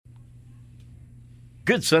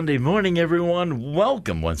Good Sunday morning, everyone.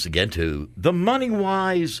 Welcome once again to the Money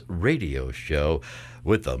Wise Radio Show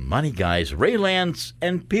with the Money Guys, Ray Lance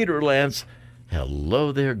and Peter Lance.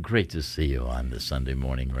 Hello there. Great to see you on this Sunday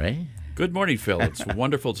morning, Ray. Good morning, Phil. It's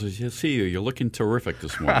wonderful to see you. You're looking terrific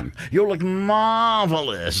this morning. You look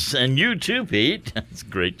marvelous. And you too, Pete. It's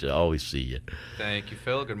great to always see you. Thank you,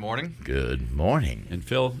 Phil. Good morning. Good morning. And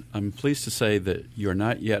Phil, I'm pleased to say that you're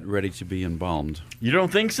not yet ready to be embalmed. You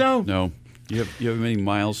don't think so? No. You have many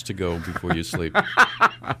miles to go before you sleep.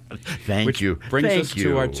 Thank you. Which brings Thank us you.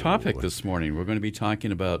 to our topic this morning. We're going to be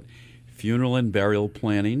talking about funeral and burial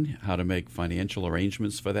planning, how to make financial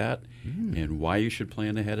arrangements for that, and why you should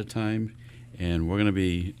plan ahead of time. And we're going to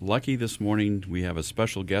be lucky this morning. We have a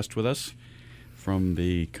special guest with us from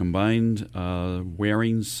the combined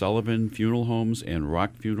Waring Sullivan Funeral Homes and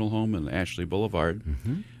Rock Funeral Home in Ashley Boulevard.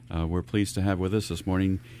 We're pleased to have with us this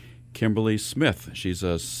morning Kimberly Smith. She's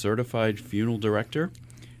a certified funeral director.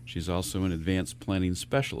 She's also an advanced planning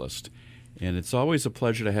specialist. And it's always a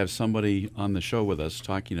pleasure to have somebody on the show with us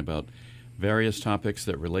talking about various topics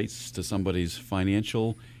that relates to somebody's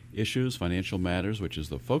financial issues, financial matters, which is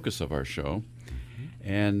the focus of our show.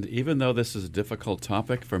 And even though this is a difficult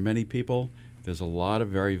topic for many people, there's a lot of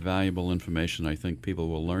very valuable information I think people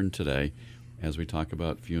will learn today as we talk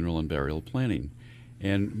about funeral and burial planning.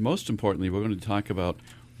 And most importantly, we're going to talk about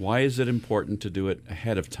why is it important to do it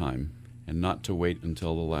ahead of time and not to wait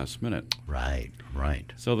until the last minute. Right.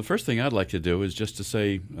 So the first thing I'd like to do is just to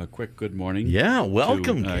say a quick good morning. Yeah,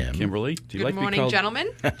 welcome, to, Kim. Kimberly. Do you Good like morning, to be called,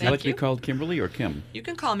 gentlemen. Do you like to be called Kimberly or Kim? You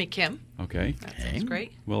can call me Kim. Okay. That sounds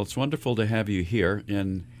great. Well, it's wonderful to have you here.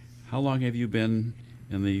 And how long have you been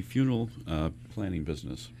in the funeral planning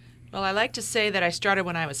business? Well, I like to say that I started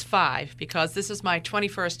when I was 5 because this is my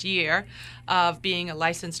 21st year of being a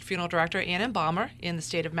licensed funeral director and embalmer in the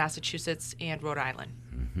state of Massachusetts and Rhode Island.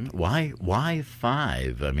 Why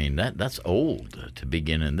 5? I mean, that's old to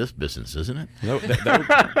begin in this business, isn't it?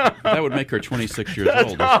 That would make her 26 years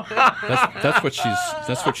old. That's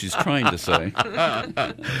what she's trying to say.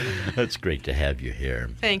 That's great to have you here.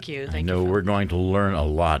 Thank you. I know we're going to learn a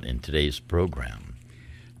lot in today's program.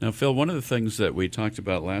 Now, Phil, one of the things that we talked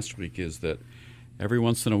about last week is that every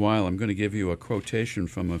once in a while I'm going to give you a quotation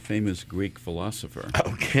from a famous Greek philosopher.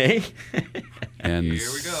 Okay. And Here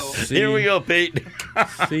we go. Here we go, Pete.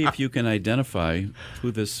 See if you can identify who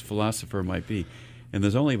this philosopher might be. And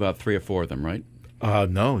there's only about 3 or 4 of them, right?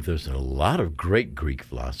 No, there's a lot of great Greek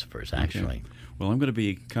philosophers, actually. Okay. Well, I'm going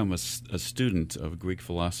to become a student of Greek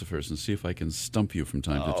philosophers and see if I can stump you from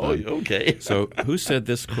time to time. Okay. So who said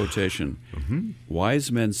this quotation?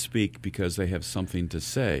 Wise men speak because they have something to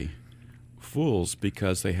say. Fools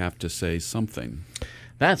because they have to say something.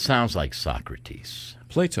 That sounds like Socrates.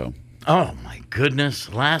 Plato. Oh, my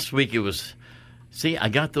goodness. Last week it was... See, I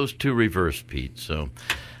got those 2 reversed, Pete, so...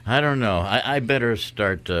 I don't know. I better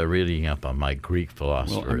start reading up on my Greek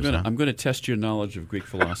philosophers. Well, I'm going to test your knowledge of Greek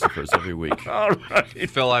philosophers every week. All right.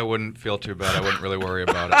 Phil, I wouldn't feel too bad. I wouldn't really worry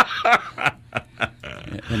about it.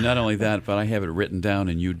 And not only that, but I have it written down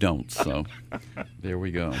and you don't. So there we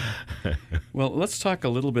go. Well, let's talk a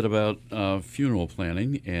little bit about funeral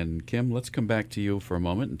planning. And Kim, let's come back to you for a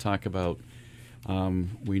moment and talk about,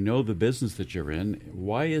 we know the business that you're in.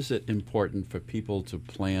 Why is it important for people to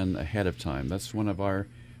plan ahead of time? That's one of our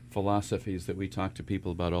philosophies that we talk to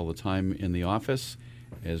people about all the time in the office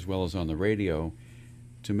as well as on the radio,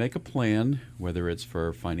 to make a plan, whether it's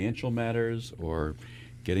for financial matters or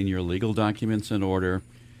getting your legal documents in order.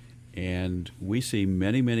 And we see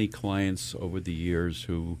many, many clients over the years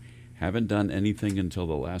who haven't done anything until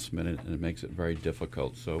the last minute, and it makes it very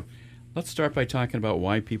difficult. So let's start by talking about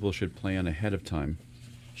why people should plan ahead of time.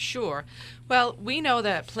 Sure. Well, we know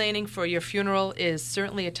that planning for your funeral is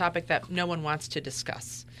certainly a topic that no one wants to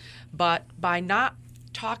discuss. But by not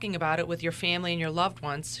talking about it with your family and your loved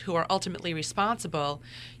ones who are ultimately responsible,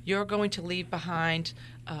 you're going to leave behind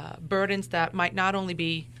burdens that might not only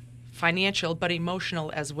be financial but emotional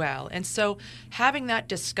as well. And so having that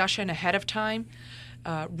discussion ahead of time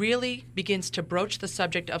really begins to broach the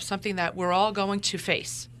subject of something that we're all going to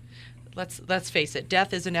face. Let's face it,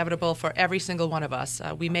 death is inevitable for every single one of us.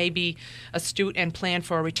 We may be astute and plan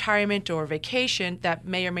for a retirement or a vacation that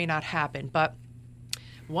may or may not happen, but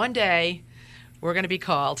one day we're going to be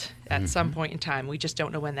called at some point in time. We just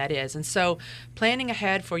don't know when that is. And so planning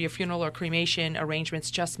ahead for your funeral or cremation arrangements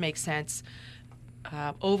just makes sense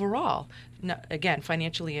overall, again,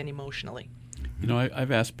 financially and emotionally. You know,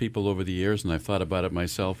 I've asked people over the years, and I've thought about it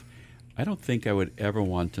myself, I don't think I would ever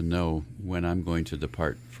want to know when I'm going to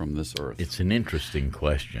depart from this earth. It's an interesting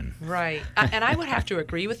question. Right. And I would have to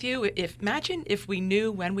agree with you. Imagine if we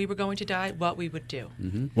knew when we were going to die, what we would do.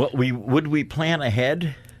 Would we plan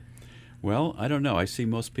ahead? Well, I don't know. I see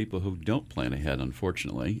most people who don't plan ahead,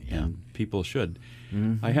 unfortunately, and people should.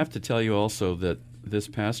 I have to tell you also that this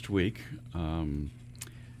past week,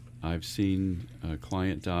 I've seen a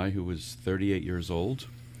client die who was 38 years old.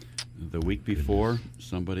 The week before,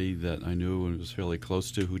 somebody that I knew and was fairly close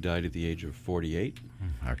to who died at the age of 48.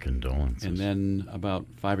 Our condolences. And then about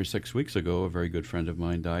 5 or 6 weeks ago, a very good friend of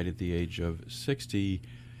mine died at the age of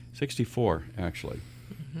 64, actually.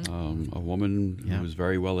 A woman who was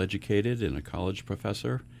very well educated and a college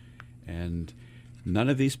professor. And none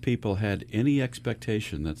of these people had any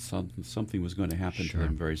expectation that something was going to happen to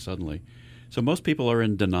them very suddenly. So most people are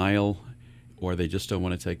in denial, or they just don't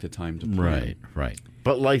want to take the time to plan. Right.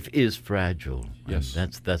 But life is fragile. Yes.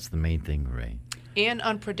 And that's the main thing, Ray. And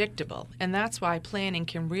unpredictable. And that's why planning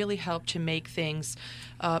can really help to make things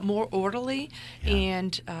more orderly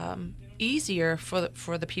and easier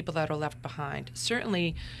for the people that are left behind.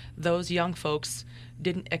 Certainly, those young folks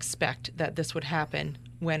didn't expect that this would happen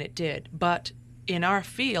when it did. But in our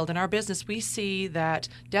field, in our business, we see that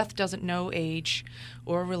death doesn't know age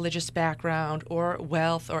or religious background or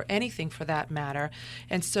wealth or anything for that matter.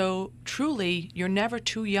 And so, truly, you're never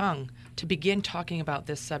too young to begin talking about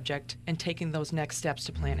this subject and taking those next steps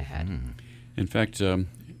to plan ahead. In fact,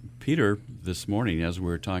 Peter, this morning, as we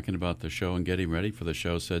were talking about the show and getting ready for the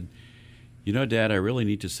show, said, "You know, Dad, I really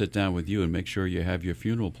need to sit down with you and make sure you have your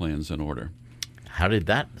funeral plans in order." How did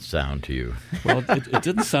that sound to you? Well, it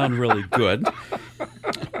didn't sound really good.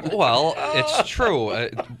 Well, it's true.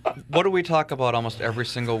 What do we talk about almost every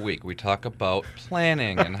single week? We talk about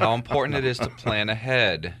planning and how important it is to plan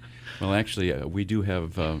ahead. Well, actually, we do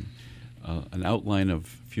have an outline of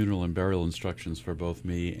funeral and burial instructions for both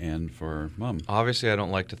me and for Mom. Obviously, I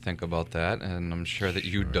don't like to think about that, and I'm sure that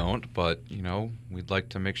you don't, but, we'd like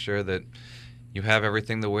to make sure that you have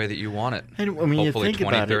everything the way that you want it. And when hopefully you think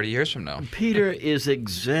 20, about 30 it, years from now. Peter is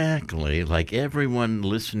exactly like everyone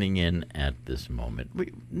listening in at this moment.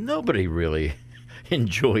 Nobody really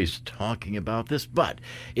enjoys talking about this, but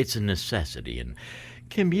it's a necessity. And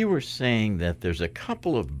Kim, you were saying that there's a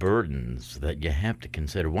couple of burdens that you have to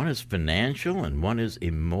consider. One is financial and one is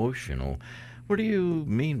emotional. What do you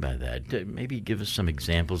mean by that? Maybe give us some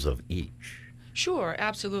examples of each. Sure,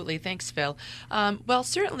 absolutely. Thanks, Phil. Well,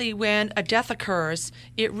 certainly when a death occurs,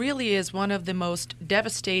 it really is one of the most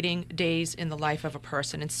devastating days in the life of a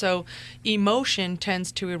person. And so emotion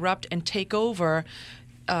tends to erupt and take over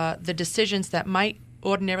the decisions that might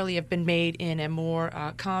ordinarily have been made in a more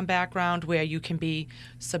calm background where you can be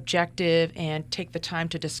subjective and take the time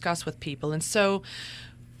to discuss with people. And so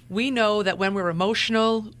we know that when we're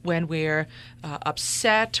emotional, when we're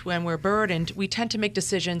upset, when we're burdened, we tend to make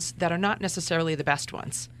decisions that are not necessarily the best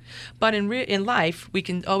ones. But in life, we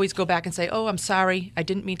can always go back and say, "Oh, I'm sorry, I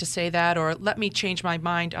didn't mean to say that," or "Let me change my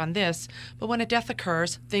mind on this." But when a death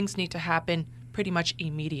occurs, things need to happen pretty much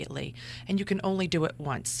immediately. And you can only do it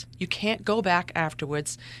once. You can't go back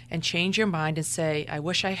afterwards and change your mind and say, "I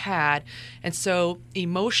wish I had." And so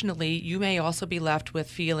emotionally, you may also be left with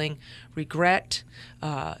feeling regret,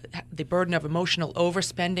 the burden of emotional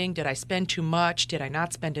overspending. Did I spend too much? Did I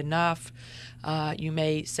not spend enough? You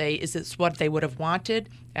may say, is this what they would have wanted?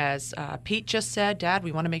 As Pete just said, "Dad,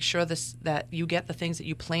 we want to make sure that you get the things that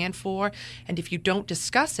you plan for." And if you don't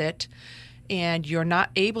discuss it and you're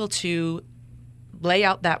not able to lay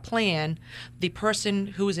out that plan, the person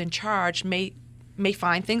who is in charge may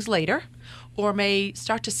find things later or may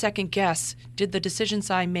start to second guess, did the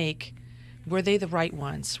decisions I make, were they the right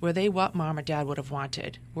ones? Were they what Mom or Dad would have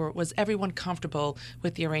wanted? Was everyone comfortable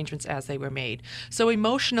with the arrangements as they were made? So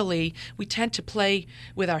emotionally, we tend to play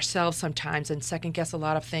with ourselves sometimes and second guess a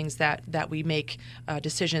lot of things that we make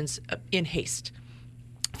decisions in haste.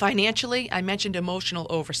 Financially, I mentioned emotional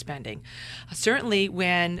overspending. Certainly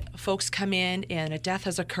when folks come in and a death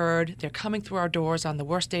has occurred, they're coming through our doors on the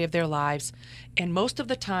worst day of their lives, and most of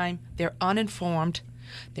the time they're uninformed,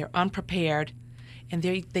 they're unprepared, and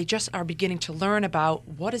they just are beginning to learn about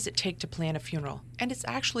what does it take to plan a funeral. And it's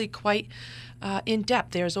actually quite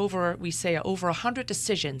in-depth. There's over 100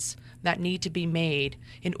 decisions that need to be made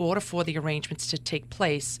in order for the arrangements to take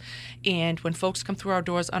place. And when folks come through our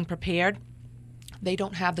doors unprepared, They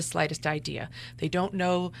don't have the slightest idea. They don't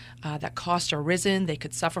know that costs are risen. They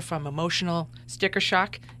could suffer from emotional sticker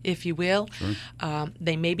shock, if you will. Sure.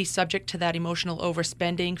 They may be subject to that emotional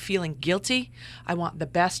overspending, feeling guilty. I want the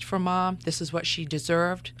best for Mom. This is what she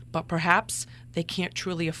deserved. But perhaps they can't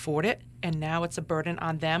truly afford it, and now it's a burden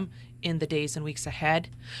on them in the days and weeks ahead.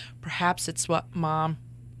 Perhaps it's what Mom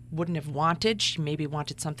wouldn't have wanted. She maybe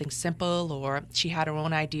wanted something simple, or she had her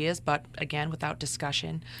own ideas, but again, without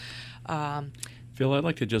discussion. Phil, I'd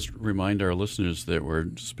like to just remind our listeners that we're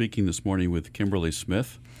speaking this morning with Kimberly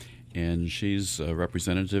Smith, and she's a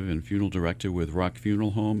representative and funeral director with Rock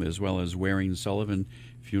Funeral Home, as well as Waring Sullivan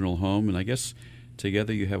Funeral Home. And I guess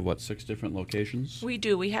together you have, 6 different locations? We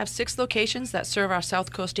do. We have 6 locations that serve our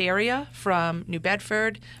South Coast area, from New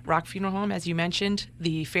Bedford, Rock Funeral Home, as you mentioned,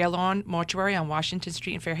 the Fairlawn Mortuary on Washington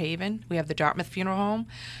Street in Fairhaven. We have the Dartmouth Funeral Home,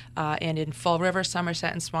 and in Fall River,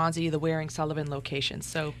 Somerset, and Swansea, the Waring Sullivan locations.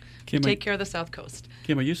 So we take care of the South Coast.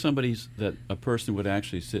 Kim, are you somebody that a person would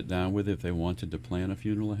actually sit down with if they wanted to plan a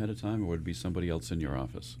funeral ahead of time, or would it be somebody else in your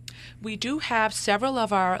office? We do have several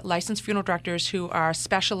of our licensed funeral directors who are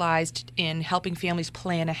specialized in helping families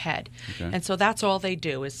plan ahead. Okay. And so that's all they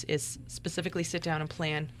do is specifically sit down and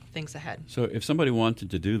plan things ahead. So if somebody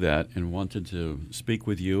wanted to do that and wanted to speak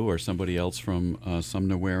with you or somebody else from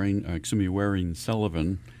Waring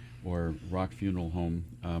Sullivan or Rock Funeral Home,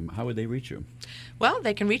 how would they reach you? Well,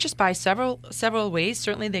 they can reach us by several ways.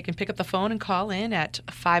 Certainly, they can pick up the phone and call in at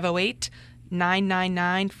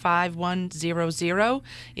 508-999-5100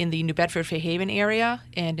 in the New Bedford Fairhaven area,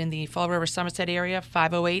 and in the Fall River Somerset area,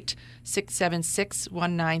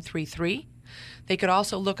 508-676-1933. They could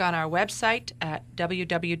also look on our website at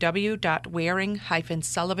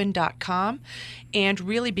www.waring-sullivan.com and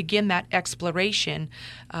really begin that exploration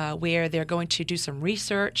where they're going to do some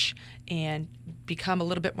research and become a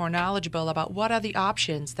little bit more knowledgeable about what are the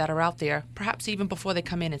options that are out there, perhaps even before they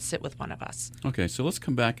come in and sit with one of us. Okay, so let's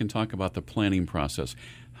come back and talk about the planning process.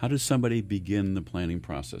 How does somebody begin the planning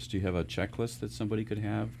process? Do you have a checklist that somebody could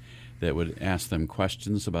have that would ask them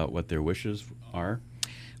questions about what their wishes are?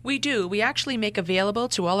 We do. We actually make available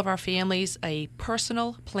to all of our families a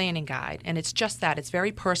personal planning guide, and it's just that. It's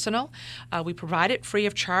very personal. We provide it free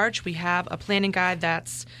of charge. We have a planning guide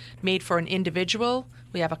that's made for an individual.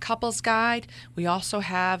 We have a couples guide. We also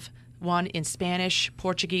have one in Spanish,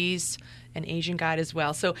 Portuguese, an Asian guide as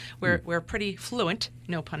well. So we're pretty fluent,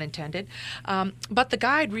 no pun intended. But the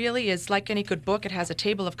guide really is like any good book. It has a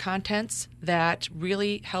table of contents that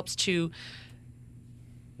really helps to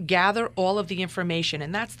gather all of the information,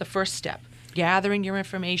 and that's the first step. Gathering your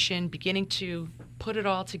information, beginning to put it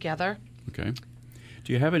all together. Okay.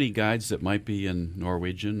 Do you have any guides that might be in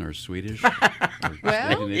Norwegian or Swedish or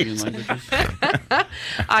Scandinavian languages?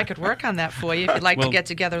 I could work on that for you if you'd like to get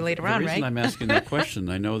together later on, right? The reason right? I'm asking that question,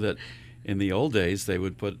 I know that in the old days they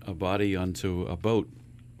would put a body onto a boat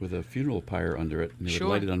with a funeral pyre under it, and they would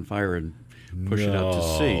light it on fire and push it out to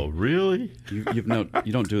sea. Oh, really? You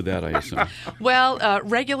don't do that, I assume. Well,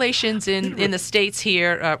 regulations in the States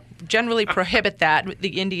here generally prohibit that.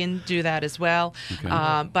 The Indians do that as well. Okay.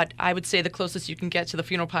 But I would say the closest you can get to the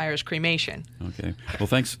funeral pyre is cremation. Okay. Well,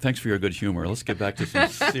 thanks for your good humor. Let's get back to some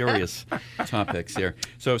serious topics here.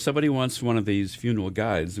 So if somebody wants one of these funeral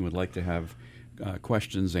guides and would like to have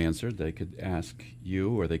questions answered, they could ask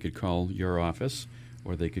you, or they could call your office,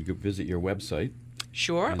 or they could go visit your website.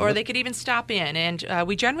 Sure, or they could even stop in. And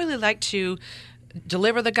we generally like to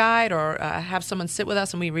deliver the guide or have someone sit with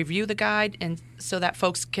us and we review the guide, and so that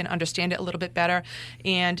folks can understand it a little bit better.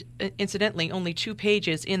 And incidentally, only 2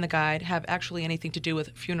 pages in the guide have actually anything to do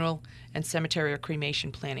with funeral and cemetery or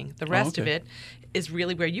cremation planning. The rest of it is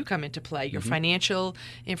really where you come into play. Your financial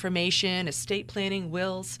information, estate planning,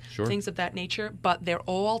 wills, things of that nature. But they're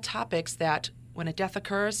all topics that when a death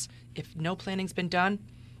occurs, if no planning's been done,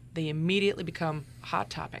 they immediately become hot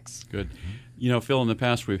topics. Good. You know, Phil, in the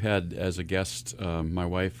past we've had as a guest my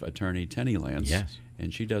wife, attorney Tenny Lance. Yes.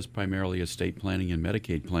 And she does primarily estate planning and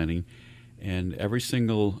Medicaid planning. And every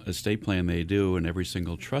single estate plan they do and every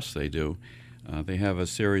single trust they do, they have a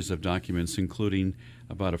series of documents including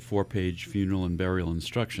about a 4-page funeral and burial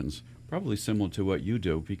instructions, probably similar to what you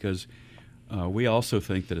do, because we also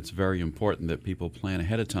think that it's very important that people plan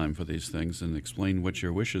ahead of time for these things and explain what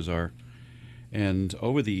your wishes are. And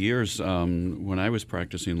over the years, when I was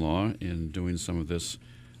practicing law and doing some of this,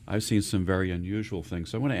 I've seen some very unusual things.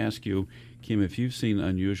 So I want to ask you, Kim, if you've seen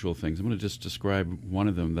unusual things. I'm going to just describe one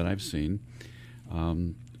of them that I've seen.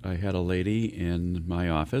 I had a lady in my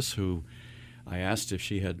office who I asked if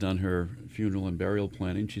she had done her funeral and burial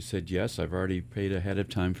planning. She said, yes, I've already paid ahead of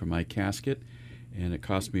time for my casket, and it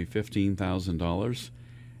cost me $15,000.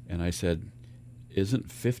 And I said, isn't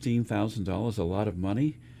 $15,000 a lot of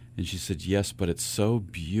money? And she said, yes, but it's so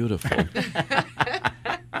beautiful.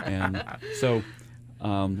 And so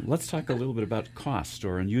let's talk a little bit about cost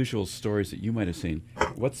or unusual stories that you might have seen.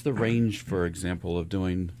 What's the range, for example, of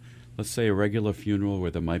doing, let's say, a regular funeral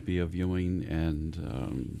where there might be a viewing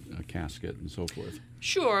and a casket and so forth?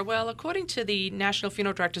 Sure. Well, according to the National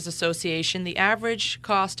Funeral Directors Association, the average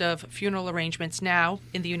cost of funeral arrangements now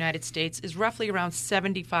in the United States is roughly around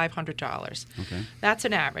 $7,500. Okay. That's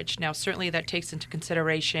an average. Now, certainly that takes into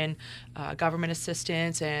consideration government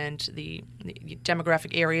assistance and the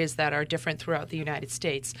demographic areas that are different throughout the United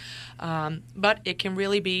States. But it can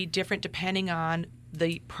really be different depending on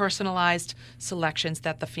the personalized selections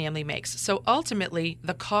that the family makes. So ultimately,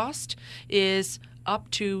 the cost is up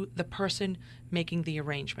to the person making the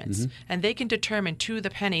arrangements. And they can determine to the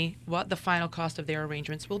penny what the final cost of their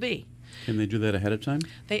arrangements will be. Can they do that ahead of time?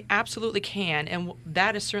 They absolutely can, and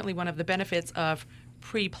that is certainly one of the benefits of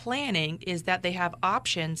pre-planning is that they have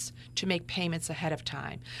options to make payments ahead of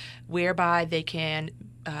time, whereby they can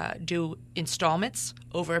do installments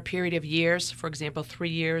over a period of years, for example, 3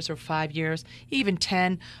 years or 5 years, even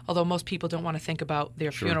 10, although most people don't want to think about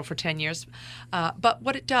their funeral for 10 years. But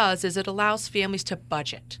what it does is it allows families to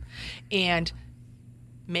budget and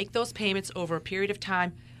make those payments over a period of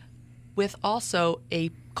time with also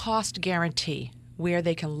a cost guarantee where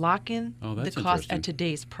they can lock in the cost at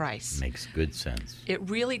today's price. Makes good sense. It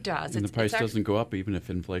really does. And the price doesn't go up even if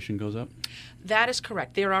inflation goes up? That is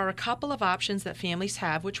correct. There are a couple of options that families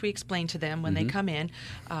have, which we explain to them when they come in,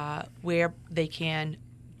 where they can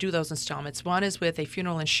do those installments. One is with a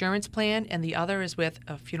funeral insurance plan, and the other is with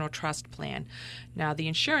a funeral trust plan. Now, the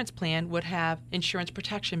insurance plan would have insurance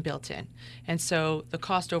protection built in, and so the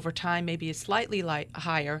cost over time may be slightly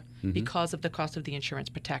higher because of the cost of the insurance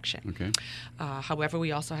protection. Okay. However,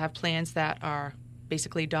 we also have plans that are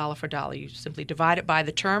basically dollar for dollar. You simply divide it by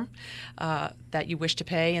the term that you wish to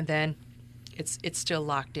pay, and then it's still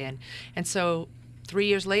locked in. And so 3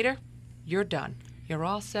 years later, you're done. You're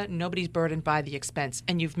all set, and nobody's burdened by the expense,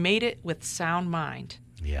 and you've made it with sound mind.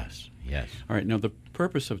 Yes, yes. All right. Now, the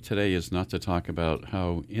purpose of today is not to talk about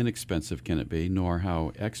how inexpensive can it be, nor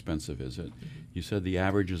how expensive is it. You said the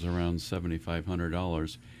average is around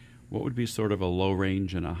 $7,500. What would be sort of a low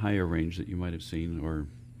range and a higher range that you might have seen, or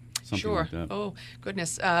something like that? Oh,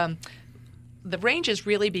 goodness. The ranges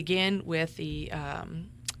really begin with the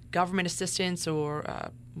government assistance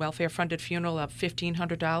or welfare-funded funeral of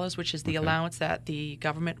 $1,500, which is the allowance that the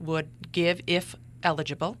government would give if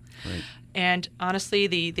eligible. Right. And honestly,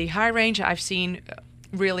 the high range I've seen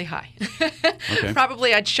really high. Okay.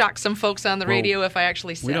 Probably I'd shock some folks on the radio if I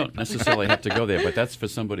actually said. We don't necessarily have to go there, but that's for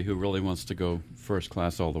somebody who really wants to go first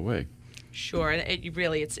class all the way. Sure. It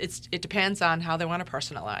really it depends on how they want to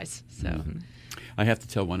personalize. So. I have to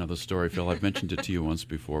tell one other story, Phil. I've mentioned it to you once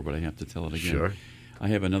before, but I have to tell it again. Sure. I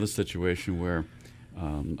have another situation where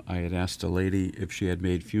I had asked a lady if she had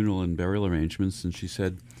made funeral and burial arrangements, and she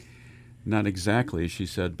said, not exactly, she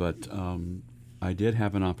said, but I did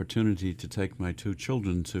have an opportunity to take my 2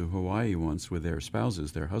 children to Hawaii once with their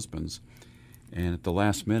spouses, their husbands, and at the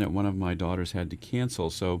last minute, one of my daughters had to cancel,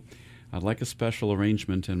 so I'd like a special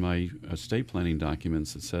arrangement in my estate planning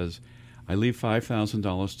documents that says, I leave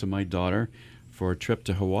 $5,000 to my daughter for a trip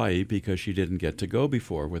to Hawaii because she didn't get to go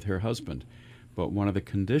before with her husband. But one of the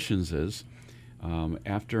conditions is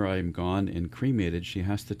after I'm gone and cremated, she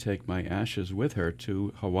has to take my ashes with her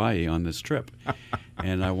to Hawaii on this trip.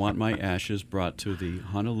 And I want my ashes brought to the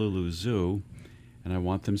Honolulu Zoo, and I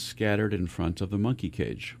want them scattered in front of the monkey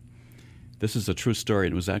cage. This is a true story,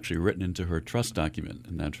 and it was actually written into her trust document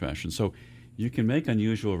in that fashion. So you can make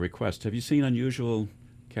unusual requests. Have you seen unusual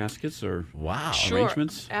caskets or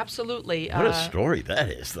arrangements? Sure, absolutely. What a story that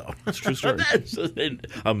is, though. It's a true story. That's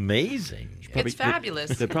amazing. It's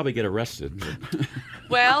fabulous. They'd probably get arrested.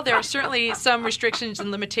 Well, there are certainly some restrictions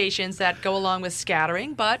and limitations that go along with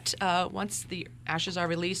scattering, but once the ashes are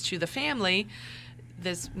released to the family,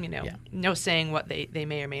 there's no saying what they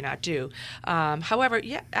may or may not do. However,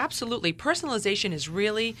 yeah, absolutely. Personalization is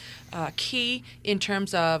really key in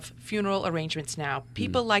terms of funeral arrangements now.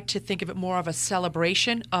 People like to think of it more of a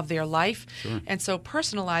celebration of their life. Sure. And so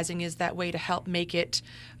personalizing is that way to help make it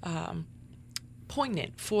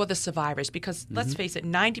poignant for the survivors because, let's face it,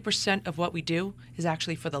 90% of what we do is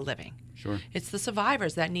actually for the living. Sure. It's the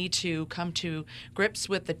survivors that need to come to grips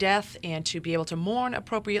with the death and to be able to mourn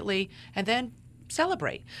appropriately and then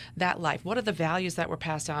celebrate that life. What are the values that were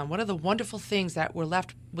passed on? What are the wonderful things that were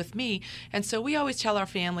left with me? And so we always tell our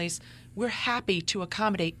families, we're happy to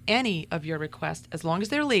accommodate any of your requests as long as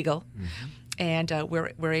they're legal. And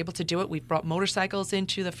we're able to do it. We've brought motorcycles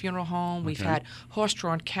into the funeral home. We've had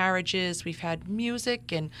horse-drawn carriages. We've had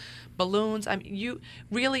music and balloons. I mean, you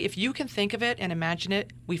really, if you can think of it and imagine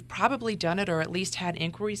it, we've probably done it or at least had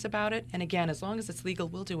inquiries about it. And again, as long as it's legal,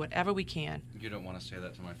 we'll do whatever we can. You don't want to say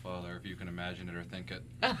that to my father if you can imagine it or think it.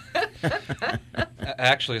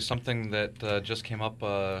 Actually, it's something that just came up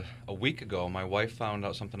a week ago. My wife found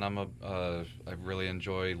out something I really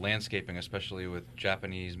enjoy landscaping, especially with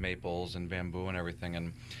Japanese maples and bamboo and everything.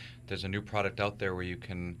 And there's a new product out there where you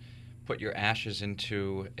can put your ashes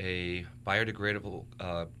into a biodegradable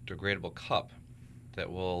degradable cup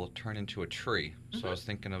that will turn into a tree. So I was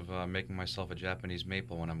thinking of making myself a Japanese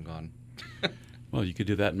maple when I'm gone. Well, you could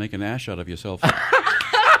do that and make an ash out of yourself.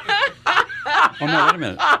 Oh, no, wait a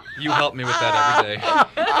minute. You help me with that every day.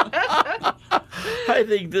 I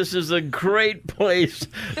think this is a great place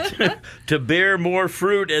to bear more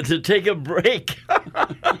fruit and to take a break.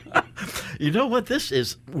 You know what? This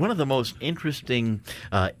is one of the most interesting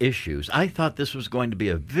issues. I thought this was going to be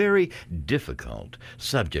a very difficult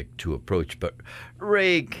subject to approach, but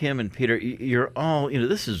Ray, Kim, and Peter, you're all,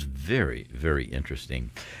 this is very, very interesting.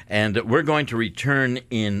 And we're going to return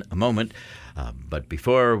in a moment. But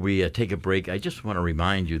before we take a break, I just want to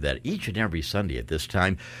remind you that each and every Sunday at this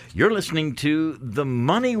time, you're listening to the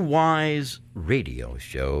Money Wise radio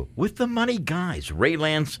show with the Money Guys, Ray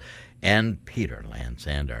Lance and Peter Lance,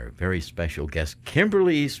 and our very special guest,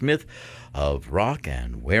 Kimberly Smith of Rock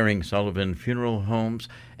and Waring Sullivan Funeral Homes.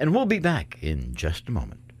 And we'll be back in just a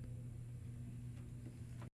moment.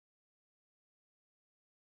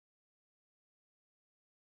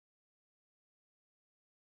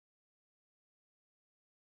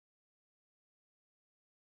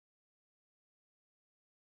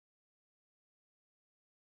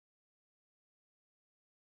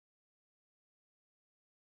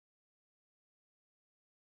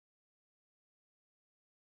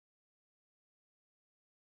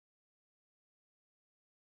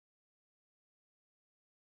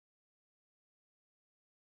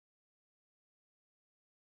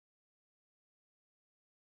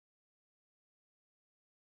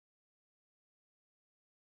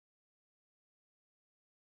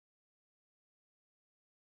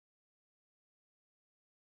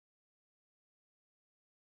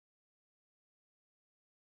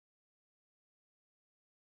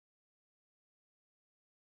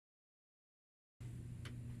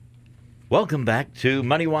 Welcome back to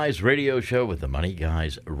MoneyWise Radio Show with the Money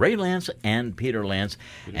Guys, Ray Lance and Peter Lance,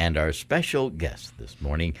 and our special guest this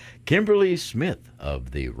morning, Kimberly Smith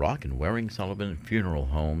of the Rock and Waring Sullivan Funeral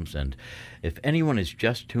Homes. And if anyone is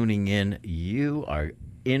just tuning in, you are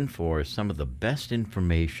in for some of the best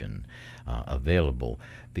information available,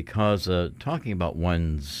 because talking about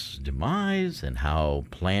one's demise and how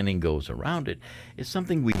planning goes around it is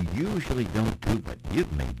something we usually don't do, but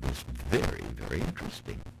you've made this very, very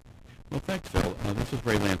interesting. Well, thanks, Phil. This is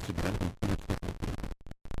Ray Lance again.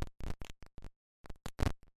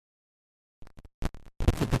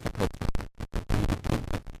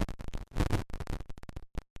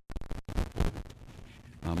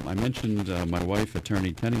 I mentioned my wife,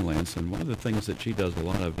 attorney Penny Lance, and one of the things that she does a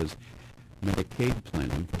lot of is Medicaid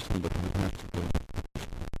planning for somebody who has to go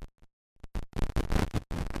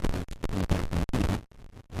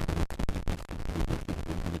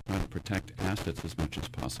trying to protect assets as much as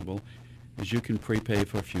possible, is you can prepay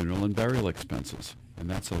for funeral and burial expenses. And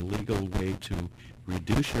that's a legal way to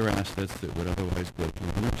reduce your assets that would otherwise go to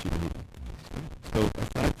a nursing home. So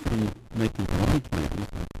aside from making your own plans,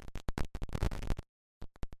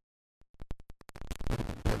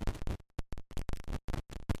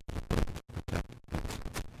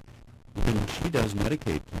 when she does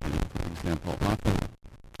Medicaid planning, for example, often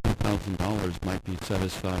 $10,000 might be set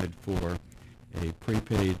aside for a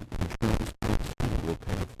prepaid insurance policy that will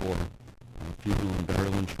pay for funeral and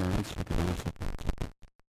burial insurance. You can also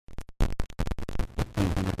put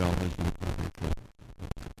 $100 in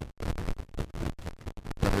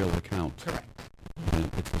a burial account. Correct. And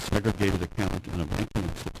it's a segregated account in a banking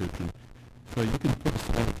institution, so you can put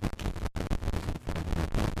aside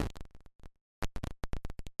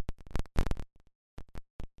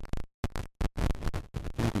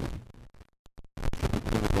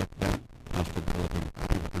overlook that possibility.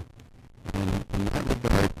 And in that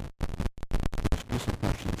regard, there's some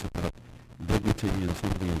questions about dignity and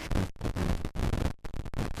some of the insurance programs.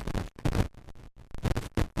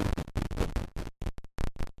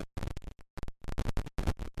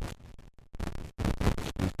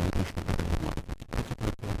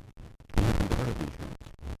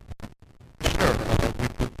 Sure. We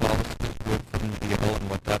put policies with MDL, and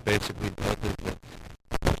what that basically does is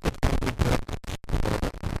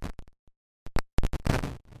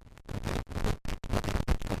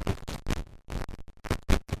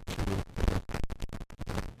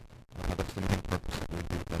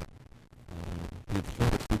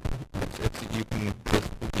you can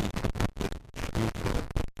basically shoot for it.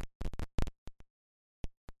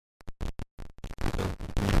 So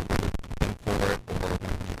when you're looking for it, or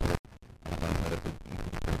when you're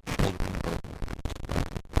children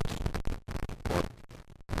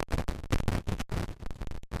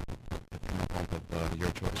or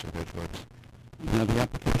your choice or their choice. Now, the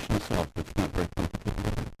application itself, it's not very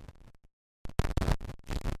complicated.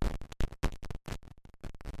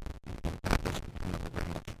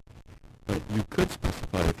 But you could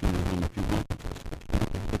specify a funeral home if you wanted to.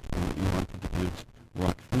 That you wanted to use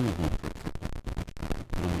Rock Funeral Home, for example,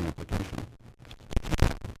 on the application.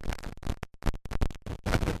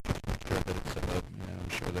 I'm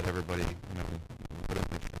sure that everybody, what it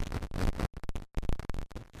is.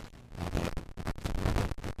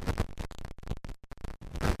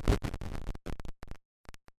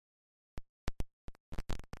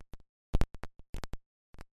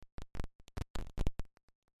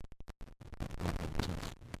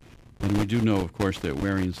 And we do know, of course, that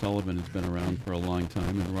Waring Sullivan has been around for a long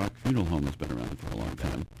time, and Rock Funeral Home has been around for a long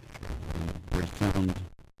time. We're found.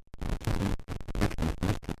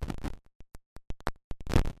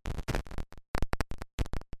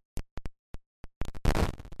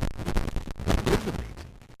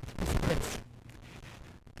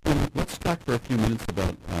 Let's talk for a few minutes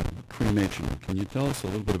about cremation. Can you tell us a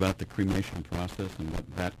little bit about the cremation process and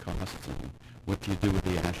what that costs, and what do you do with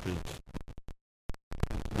the ashes?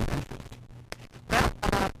 Well,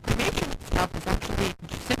 cremation itself is actually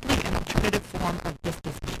simply an alternative form of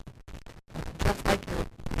disposition. Just like you're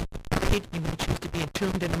buried, you may choose to be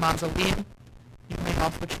entombed in a mausoleum. You may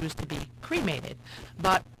also choose to be cremated.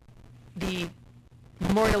 But the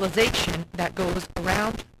memorialization that goes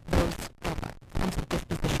around those forms of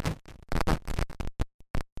disposition,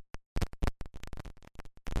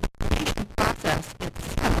 the cremation process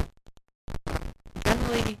itself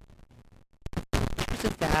generally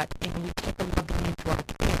chooses that, and we take a loved one into our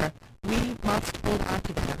care. We must hold on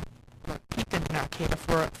to them or keep them in our care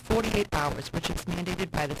for 48 hours, which is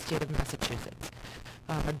mandated by the state of Massachusetts,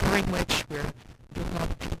 during which we're doing all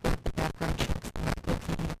the paperwork, the background checks, the medical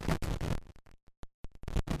exam,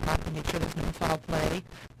 to make sure there's no foul play.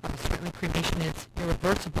 Certainly cremation is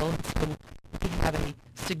irreversible, and so we have a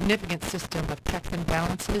significant system of checks and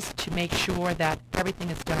balances to make sure that everything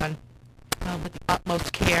is done with the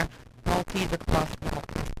utmost care. All T's are crossed, all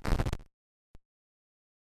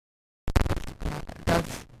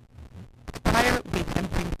does expire, we then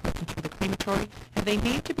bring the person to the crematory, and they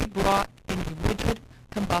need to be brought in a rigid,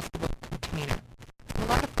 combustible container. So a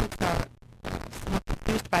lot of folks are somewhat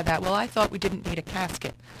confused by that. Well, I thought we didn't need a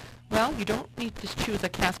casket. Well, you don't need to choose a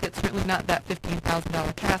casket, certainly not that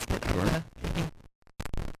 $15,000 casket. Sure.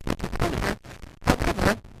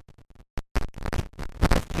 However,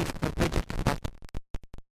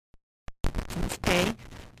 A,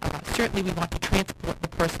 certainly we want to transport the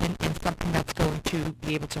person in something that's going to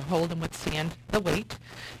be able to hold and withstand the weight.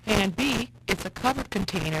 And B, it's a covered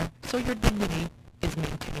container, so your dignity is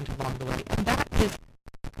maintained along the way. And that is,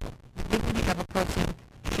 the dignity of a person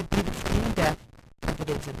should be the same in death as it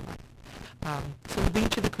is in life. So we bring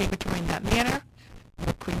to the crematory in that manner.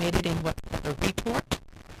 We're cremated in what's called a retort.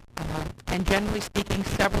 And generally speaking,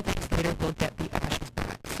 several days later, we'll get the ashes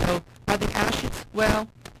back. So are the ashes, well,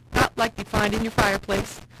 not like you find in your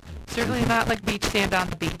fireplace. Certainly not like beach sand on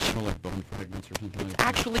the beach. Or like bone fragments or something like It's that?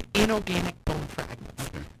 actually inorganic bone fragments,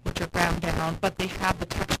 Okay. which are ground down, but they have the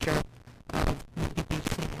texture of maybe beach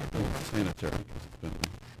sand. Well, it's sanitary because it's been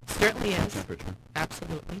Certainly high is. temperature.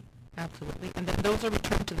 Absolutely. Absolutely. And then those are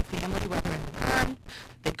returned to the family, whether in the barn,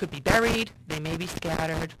 they could be buried, they may be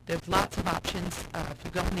scattered. There's lots of options. If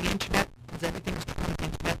you go on the internet, because everything is on the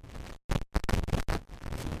internet.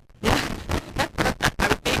 Yeah. I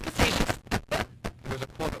was being facetious. There's a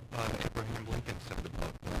quote Abraham Lincoln said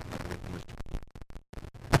about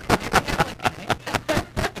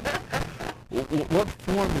What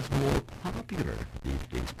form is more popular these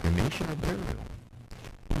days, cremation or burial?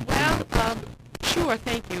 Well, sure,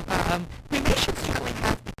 thank you. Cremation certainly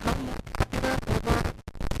has become more popular over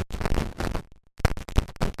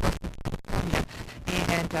California.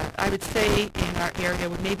 And I would say in our area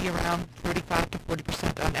we're maybe around 35 to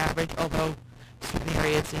 40% on average, although certain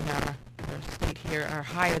areas in our state here are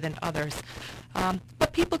higher than others.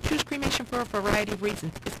 But people choose cremation for a variety of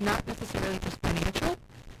reasons. It's not necessarily just financial.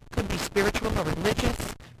 Could be spiritual or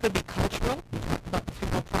religious. Could be cultural, about the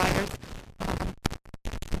funeral pyres.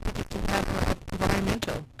 To have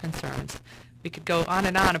environmental concerns. We could go on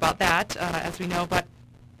and on about that, as we know, but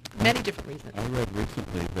many different reasons. I read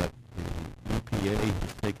recently that the EPA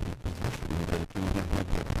has taken a position that if you want to have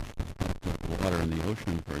your ashes dumped in the water in the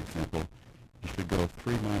ocean, for example, you should go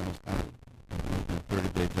 3 miles out 30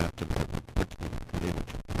 days after the cremation.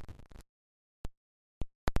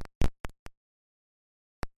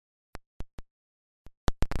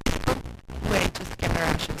 Way to scatter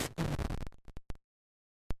ashes.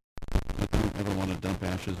 I don't ever want to dump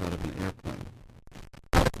ashes out of an airplane.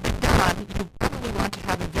 Done, you probably want to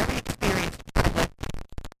have a very experienced pilot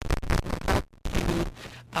help to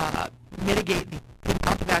mitigate the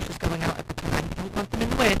amount of ashes going out at the time. You don't want them in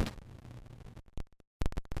the wind.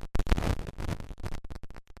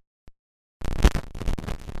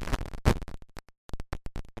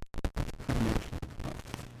 Cremation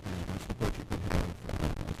costs. And I suppose you could have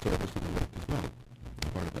a service in the wake as well,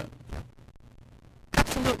 part of that.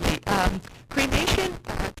 Absolutely. Cremation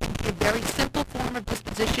can be a very simple form of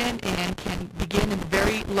disposition and can begin in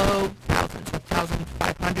very low thousands,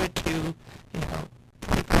 1,500 to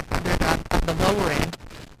 2,500 on the lower end.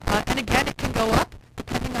 And again, it can go up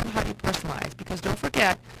depending on how you personalize. Because don't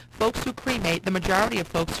forget, folks who cremate, the majority of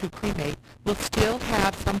folks who cremate, will still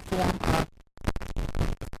have some form of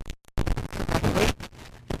wake.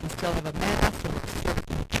 They can still have a mass or a service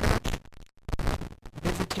in the church,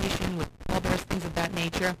 visitation with pallbearers, things of that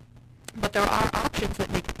nature. But there are options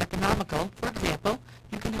that make it economical. For example,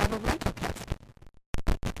 you can have a rental casket.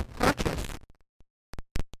 Purchase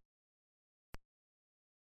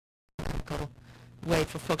a economical way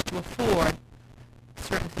for folks to afford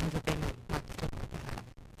certain things that they might still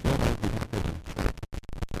want to have.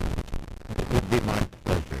 It would be my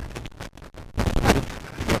pleasure.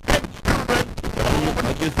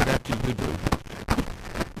 I'll use it after you do.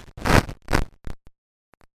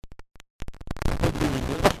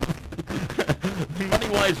 The Money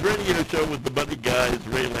Wise Radio Show with the Money Guys,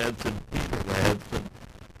 Ray Lance and Peter Lance.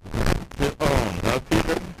 And huh,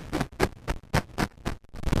 Peter?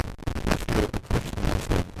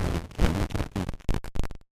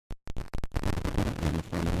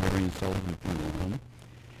 From Marion Sullivan Funeral Home.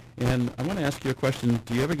 And I want to ask you a question.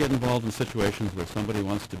 Do you ever get involved in situations where somebody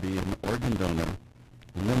wants to be an organ donor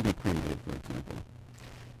and then be cremated, for example?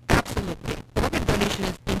 Absolutely. Organ donation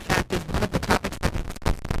is, in fact, is one of the topics that we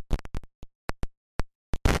discuss.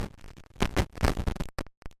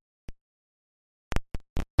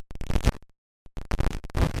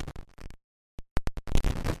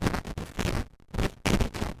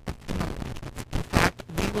 In fact,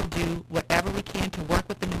 we will do whatever we can to work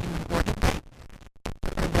with the new organ bank,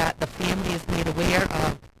 so that the family is made aware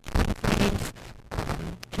of timeframes.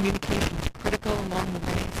 Communication is critical along the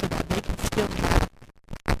way, so that they can still have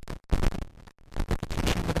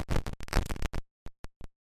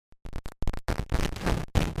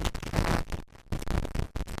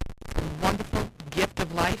a wonderful gift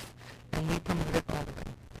of life, and we promote it all the way.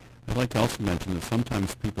 I'd like to also mention that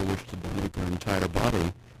sometimes people wish to donate their entire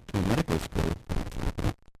body to a medical school.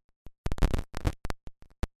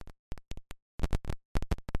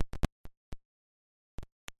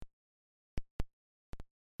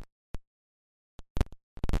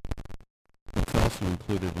 It's also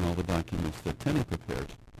included in all the documents that Tenny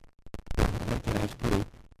prepared. I'd like to ask you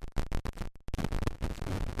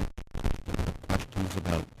questions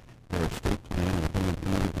about their estate plan or any of the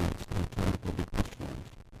estate will be questioned.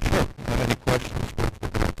 Sure. Have any questions?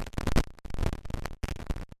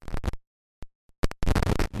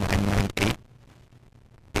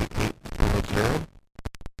 998-8800.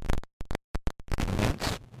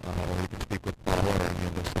 Lance, or you can speak with Paula or any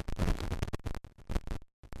of us.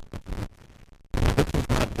 This is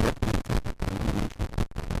not directly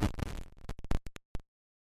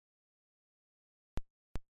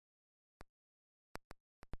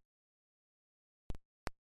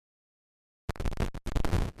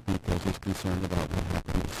because he's concerned about what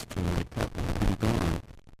happens to a pet when he's gone.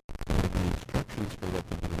 So the instructions for what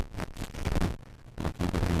to do with pets are often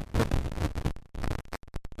very important.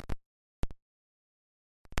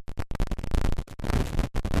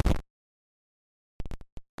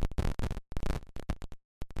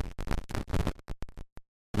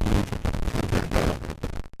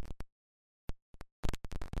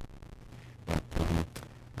 But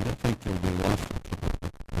I don't think there'll be loss of